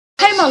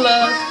my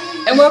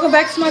love, and welcome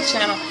back to my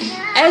channel.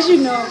 As you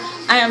know,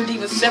 I am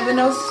Diva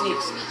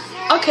 706.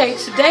 Okay,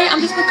 today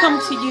I'm just gonna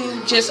come to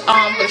you just with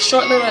a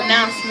short little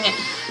announcement,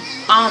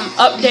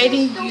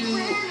 updating you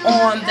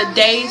on the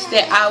days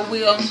that I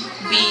will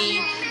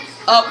be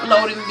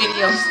uploading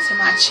videos to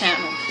my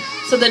channel.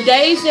 So the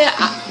days that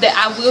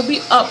I will be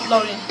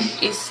uploading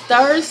is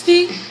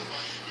Thursday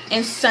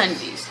and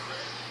Sundays.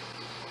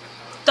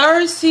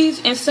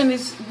 Thursdays and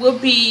Sundays will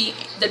be,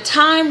 the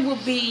time will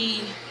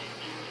be,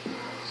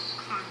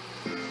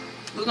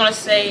 I'm gonna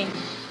say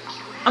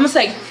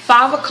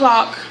 5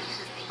 o'clock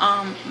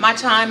my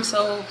time.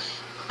 So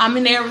I'm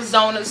in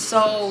Arizona,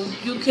 so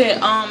you can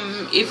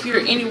if you're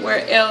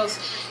anywhere else,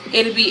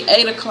 it'll be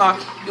 8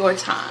 o'clock your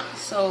time.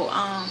 So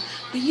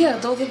but yeah,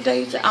 those are the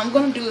days that I'm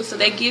gonna do it. So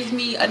that gives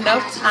me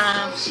enough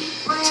time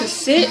to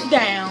sit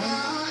down,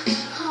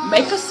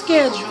 make a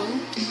schedule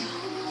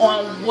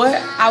on what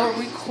I will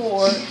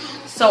record,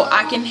 so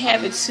I can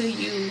have it to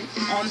you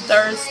on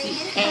Thursday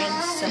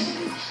and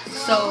Sunday.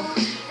 So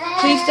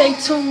please stay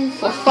tuned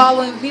for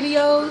following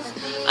videos.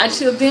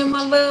 Until then,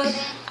 my love,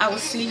 I will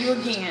see you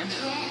again.